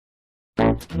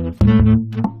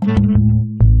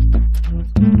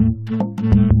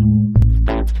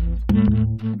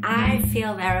I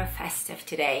feel very festive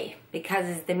today because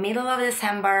it's the middle of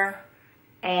December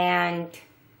and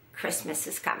Christmas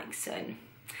is coming soon.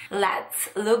 Let's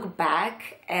look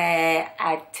back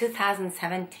at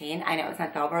 2017. I know it's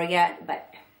not over yet,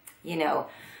 but you know,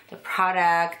 the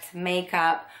product,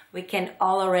 makeup, we can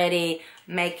already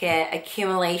make an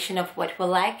accumulation of what we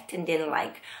liked and didn't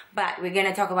like. But we're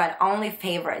gonna talk about only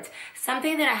favorites.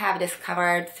 Something that I have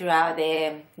discovered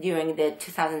during the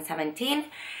 2017,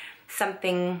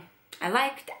 something I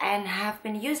liked and have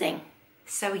been using.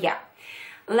 So yeah,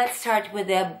 let's start with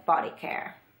the body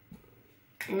care.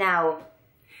 Now,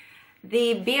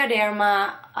 the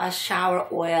Bioderma shower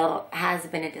oil has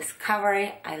been a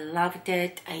discovery. I loved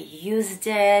it, I used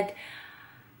it,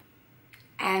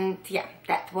 and yeah,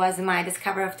 that was my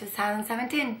discovery of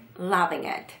 2017, loving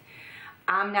it.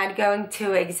 I'm not going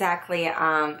to exactly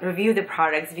review the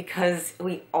products because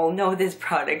we all know these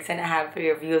products and I have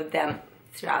reviewed them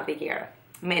throughout the year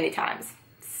many times,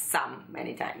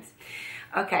 many times.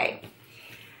 Okay,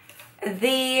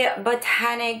 the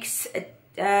Botanics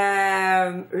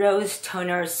Rose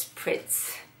Toner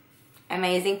Spritz,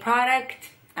 amazing product.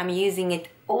 I'm using it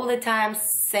all the time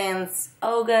since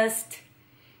August.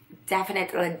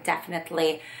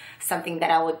 Definitely something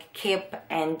that I would keep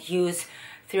and use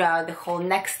throughout the whole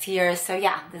next year. So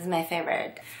yeah, this is my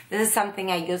favorite. This is something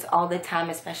I use all the time,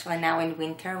 especially now in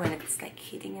winter when it's like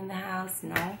heating in the house,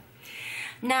 no?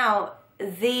 Now,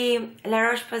 the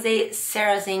Roche-Posay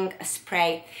Serozinc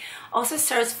spray also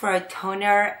serves for a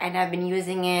toner, and I've been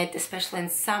using it especially in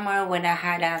summer when I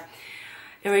had a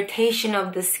irritation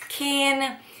of the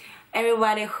skin.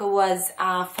 Everybody who was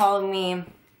following me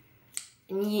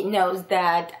knows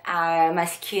that my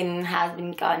skin has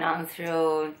been going on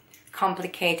through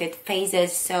complicated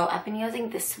phases, so I've been using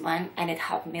this one and it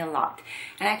helped me a lot.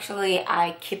 And actually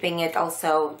I'm keeping it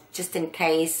also just in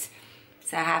case,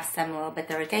 so I have some little bit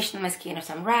of irritation on my skin or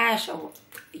some rash, or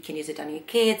you can use it on your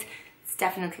kids. It's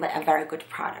definitely a very good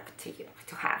product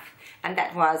to have, and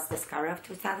that was the discovery of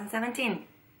 2017.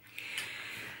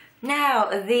 Now,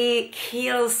 the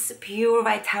Kiehl's Pure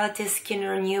Vitality Skin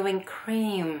Renewing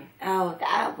Cream. Oh,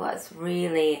 that was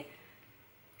really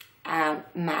a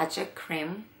magic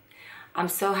cream. I'm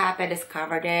so happy I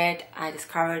discovered it. I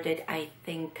discovered it, I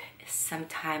think,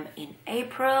 sometime in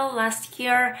April last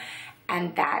year,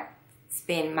 and that's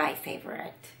been my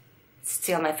favorite.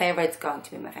 Still my favorite, it's going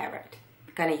to be my favorite.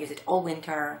 I'm gonna use it all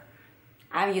winter.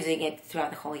 I'm using it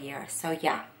throughout the whole year. So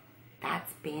yeah,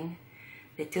 that's been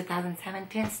the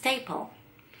 2017 staple.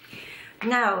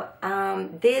 Now,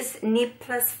 this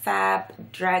Nip+Fab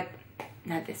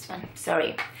not this one,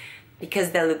 sorry,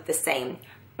 because they look the same.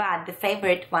 But the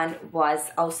favorite one was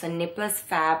also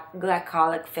Nip+Fab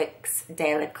Glycolic Fix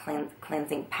Daily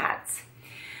Cleansing Pads.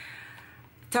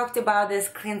 Talked about these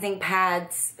cleansing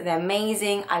pads, they're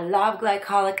amazing. I love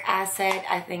glycolic acid.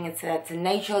 I think it's a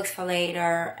natural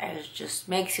exfoliator. It just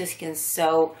makes your skin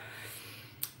so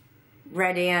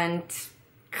radiant,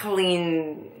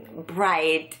 clean,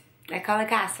 bright.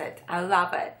 Glycolic acid, I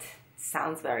love it.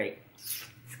 Sounds very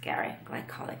scary,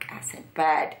 glycolic acid,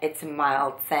 but it's a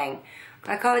mild thing.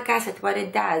 Glycolic acid, what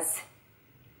it does,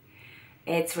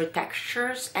 it's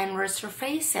retextures and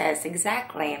resurfaces,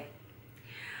 exactly.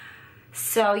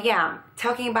 So yeah,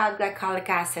 talking about glycolic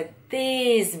acid,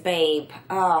 this babe,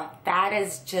 oh, that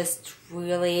is just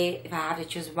really, if I have to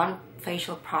choose one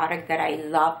facial product that I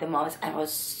love the most, I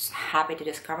was happy to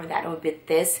discover that, it would be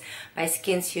this by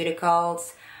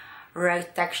SkinCeuticals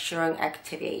Retexturing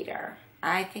Activiator.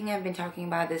 I think I've been talking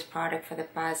about this product for the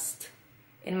past,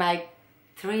 in my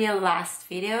 3 last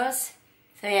videos.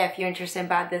 So yeah, if you're interested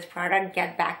about this product,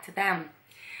 get back to them.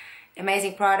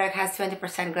 Amazing product, has 20%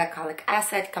 glycolic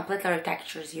acid, completely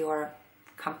retextures your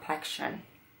complexion.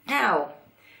 Now,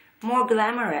 more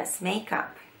glamorous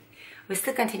makeup. We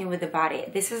still continue with the body.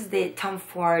 This is the Tom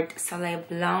Ford Soleil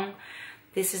Blanc.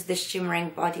 This is the Shimmering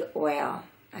Body Oil.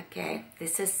 Okay,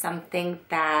 this is something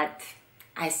that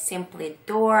I simply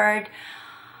adored.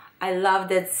 I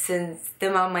loved it since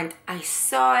the moment I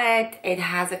saw it. It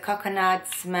has a coconut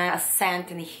smell,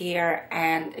 scent in here,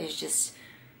 and it just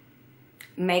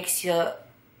makes your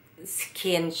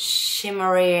skin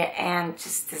shimmery and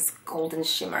just this golden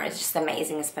shimmer. It's just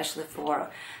amazing, especially for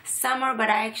summer. But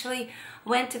I actually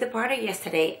went to the party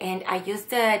yesterday and I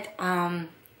used it all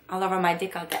over my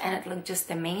décolleté and it looked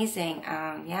just amazing.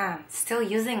 Yeah, still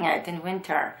using it in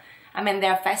winter. I mean,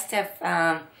 they're festive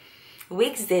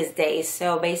weeks these days,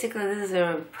 so basically this is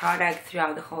a product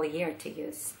throughout the whole year to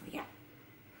use. Yeah,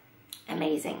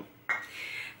 amazing.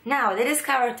 Now, the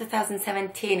Discover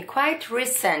 2017, quite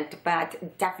recent,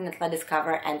 but definitely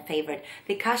discovered and favored.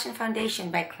 The Caution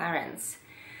Foundation by Clarins.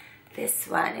 This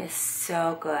one is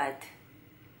so good.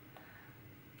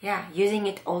 Yeah, using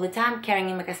it all the time, carrying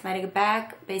in my cosmetic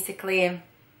bag. Basically,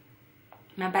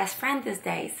 my best friend these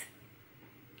days.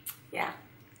 Yeah.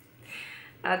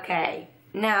 Okay,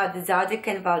 now the Zadig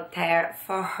and Voltaire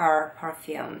for her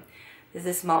perfume. This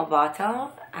is a small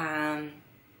bottle.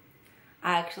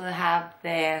 I actually have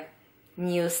the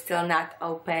new, still not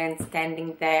open,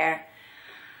 standing there.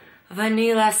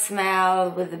 Vanilla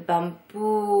smell with the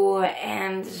bamboo,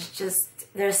 and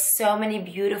just there's so many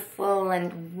beautiful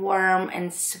and warm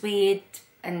and sweet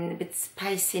and a bit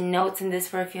spicy notes in this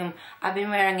perfume. I've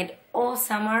been wearing it all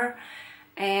summer,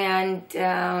 and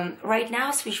right now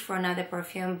I switched for another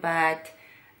perfume, but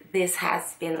this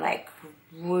has been like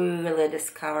really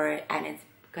discovered, and it's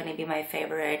gonna be my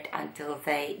favorite until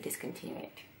they discontinue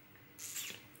it.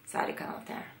 Zadig and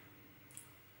Voltaire.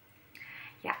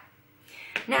 Yeah.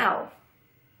 Now,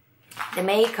 the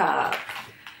makeup.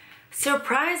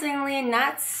 Surprisingly,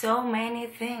 not so many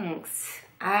things.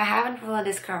 I haven't really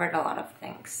discovered a lot of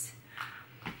things.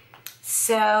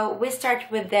 So we start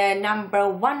with the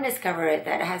 #1 discovery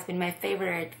that has been my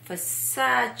favorite for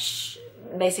such,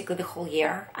 basically the whole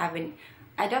year.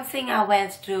 I don't think I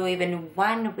went through even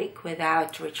 1 week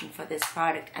without reaching for this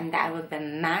product, and that would be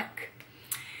MAC.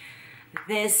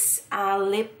 This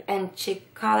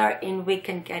Lip&Cheek color in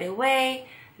Weekend Getaway,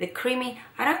 the creamy.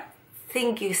 I don't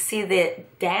think you see the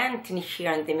dent in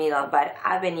here in the middle, but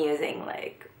I've been using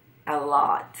like a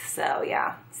lot. So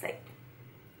yeah, it's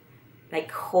like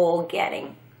hole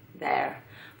getting there.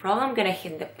 Probably I'm gonna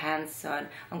hit the pan soon.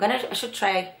 I should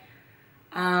try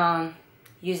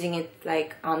using it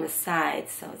like on the side,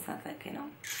 so it's not like, you know,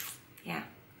 yeah.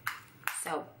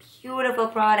 So beautiful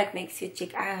product, makes your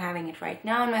cheek, I'm having it right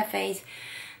now on my face,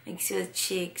 makes your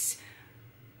cheeks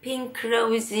pink,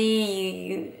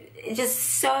 rosy, it's just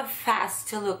so fast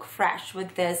to look fresh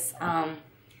with this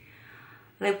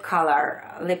lip color,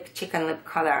 Lip&Cheek and lip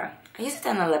color. I use it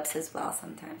on the lips as well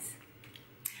sometimes.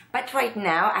 But right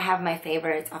now I have my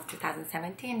favorites of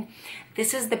 2017.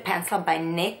 This is the pencil by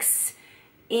NYX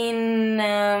in,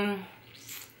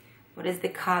 what is the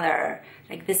color?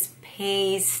 Like this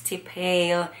pasty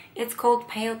pale, it's called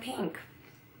pale pink.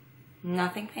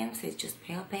 Nothing fancy, it's just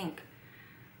pale pink.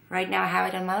 Right now I have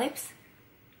it on my lips.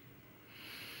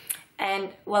 And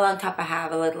well, on top I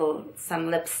have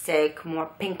some lipstick, more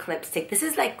pink lipstick. This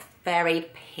is like very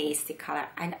pasty color,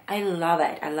 and I love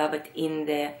it. I love it in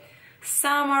the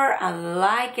summer, I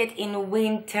like it in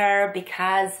winter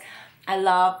because I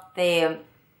love the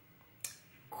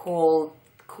cool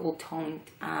toned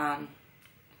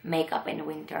makeup in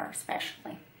winter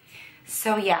especially.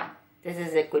 So yeah, this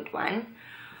is a good one.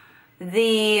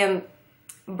 The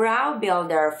brow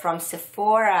builder from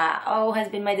Sephora, has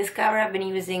been my discovery. I've been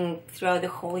using throughout the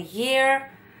whole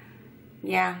year.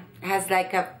 Yeah, it has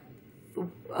like a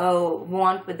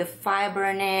wand with the fiber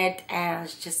in it, and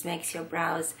it just makes your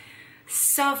brows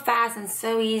so fast and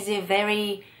so easy,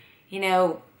 very, you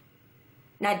know,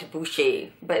 not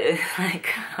bushy, but like,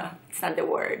 it's not the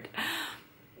word.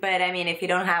 But I mean, if you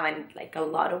don't have like a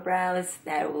lot of brows,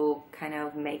 that will kind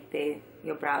of make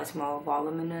your brows more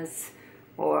voluminous,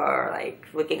 or like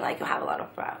looking like you have a lot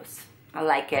of brows. I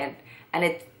like it, and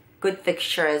it's good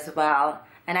fixture as well.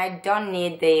 And I don't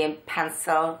need the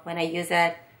pencil when I use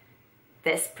it.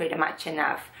 This pretty much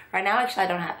enough. Right now, actually, I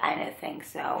don't have anything,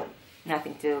 so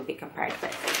nothing to be compared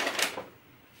with.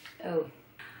 Oh.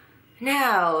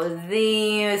 Now,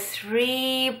 the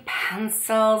 3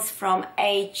 pencils from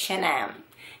H&M.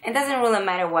 It doesn't really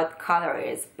matter what color it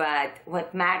is, but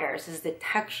what matters is the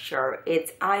texture.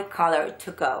 It's eye color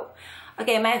to go.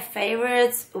 Okay, my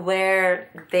favorites were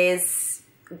this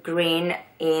green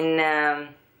in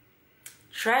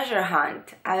Treasure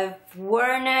Hunt. I've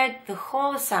worn it the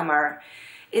whole summer.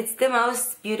 It's the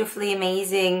most beautifully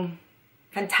amazing,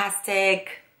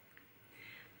 fantastic,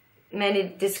 many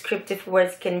descriptive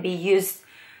words can be used.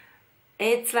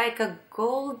 It's like a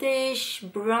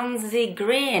goldish, bronzy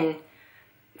green.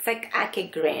 It's like Aki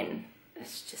green.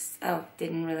 It's just,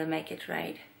 didn't really make it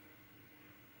right.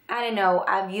 I don't know,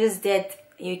 I've used it.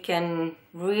 You can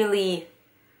really,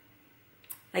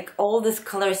 like all these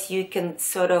colors, you can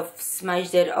sort of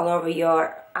smudge it all over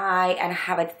your eye and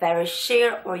have it very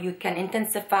sheer, or you can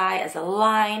intensify as a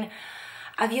line.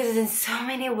 I've used it in so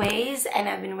many ways, and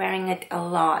I've been wearing it a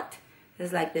lot. This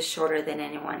is like the shorter than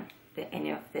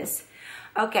any of this.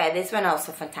 Okay, this one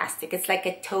also fantastic. It's like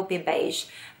a taupey beige.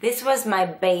 This was my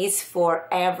base for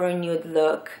every nude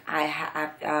look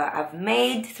I've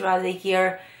made throughout the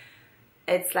year.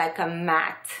 It's like a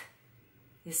matte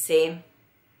You see?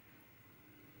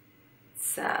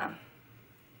 So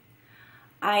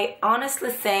I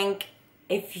honestly think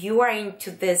if you are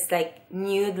into this like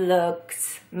nude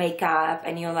looks makeup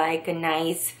and you like a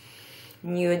nice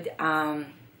nude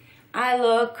eye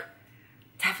look,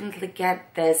 definitely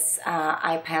get this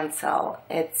eye pencil.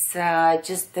 It's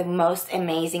just the most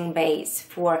amazing base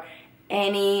for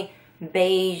any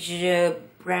beige,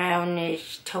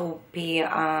 brownish, taupey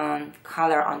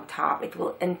color on top. It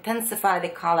will intensify the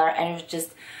color, and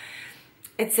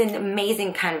it's an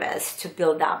amazing canvas to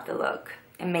build up the look.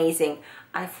 Amazing.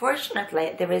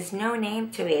 Unfortunately, there is no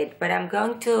name to it, but I'm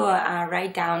going to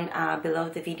write down below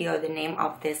the video the name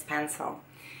of this pencil.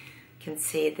 You can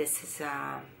see this is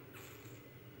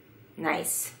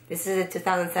nice. This is a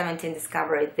 2017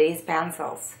 discovery, these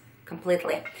pencils,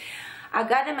 completely. I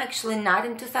got them actually not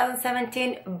in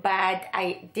 2017, but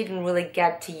I didn't really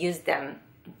get to use them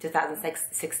in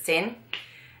 2016.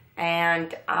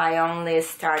 And I only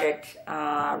started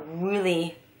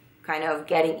really kind of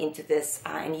getting into this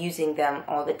and using them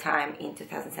all the time in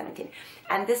 2017.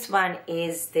 And this one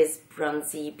is this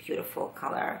bronzy, beautiful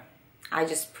color. I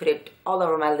just put it all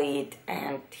over my lid,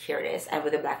 and here it is. And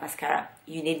with a black mascara,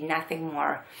 you need nothing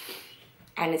more.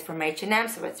 And it's from H&M,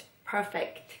 so it's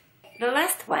perfect. The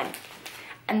last one,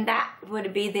 and that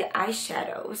would be the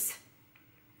eyeshadows.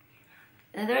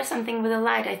 And there's something with the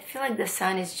light. I feel like the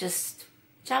sun is just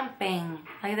jumping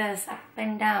like this, up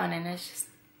and down, and it's just,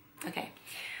 okay.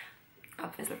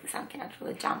 Obviously the sun cannot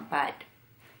really jump, but.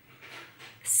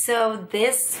 So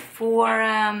this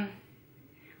 4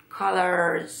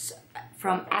 colors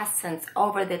from Essence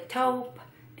Over the Taupe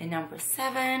in number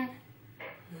 7.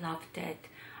 Loved it.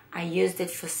 I used it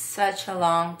for such a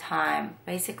long time.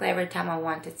 Basically every time I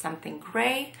wanted something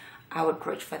gray, I would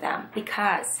reach for them,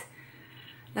 because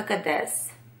look at this.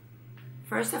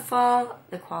 First of all,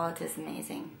 the quality is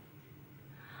amazing.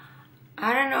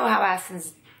 I don't know how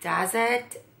Essence does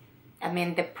it. I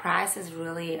mean, the price is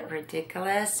really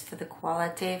ridiculous for the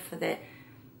quality, for the,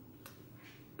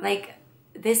 like,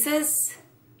 this is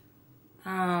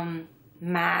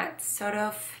matte, sort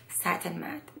of satin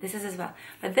matte. This is as well.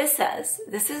 But this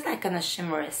is like on the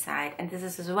shimmery side, and this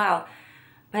is as well.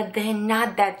 But they're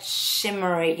not that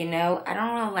shimmery, you know? I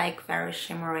don't really like very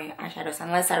shimmery eyeshadows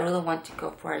unless I really want to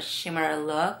go for a shimmery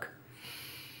look.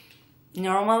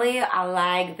 Normally, I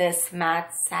like this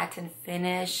matte satin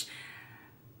finish.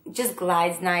 Just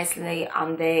glides nicely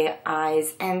on the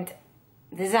eyes, and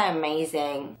these are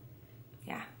amazing.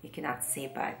 Yeah, you cannot see,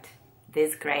 but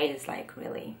this gray is like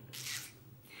really.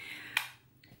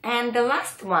 And the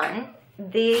last one,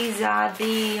 these are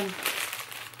the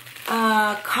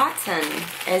cotton.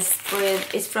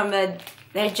 Is from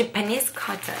they're Japanese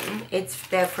cotton.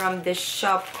 They're from the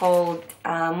shop called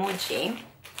Muji.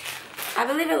 I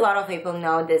believe a lot of people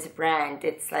know this brand.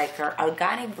 It's like an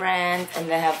organic brand, and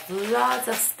they have lots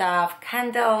of stuff,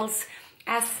 candles,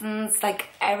 essence, like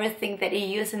everything that you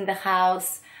use in the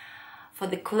house for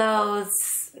the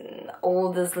clothes,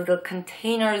 all those little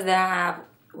containers they have,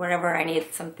 wherever I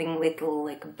need something little,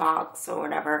 like a box or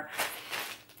whatever.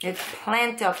 There's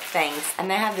plenty of things,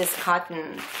 and they have this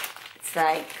cotton. It's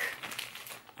like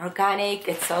organic,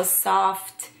 it's so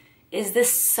soft. It's the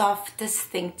softest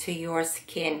thing to your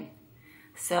skin.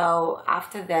 So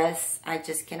after this, I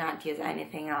just cannot use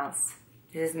anything else.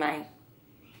 This is my,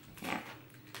 yeah,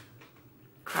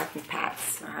 cotton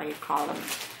pads, or how you call them.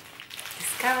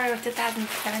 Discovery of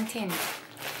 2017.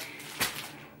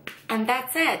 And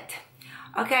that's it.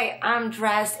 Okay, I'm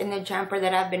dressed in the jumper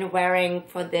that I've been wearing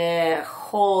for the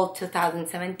whole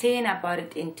 2017. I bought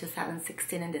it in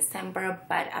 2016 in December,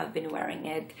 but I've been wearing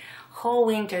it whole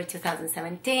winter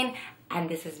 2017. And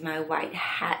this is my white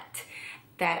hat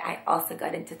that I also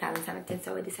got in 2017,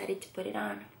 so I decided to put it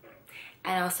on.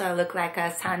 And also I look like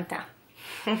a Santa.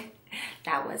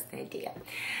 That was the idea.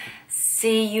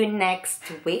 See you next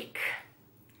week.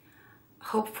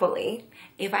 Hopefully.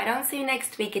 If I don't see you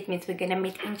next week, it means we're gonna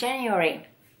meet in January.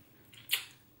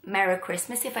 Merry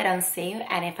Christmas if I don't see you,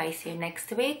 and if I see you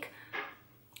next week,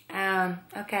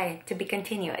 okay, to be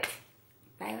continued.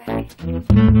 Bye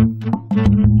bye.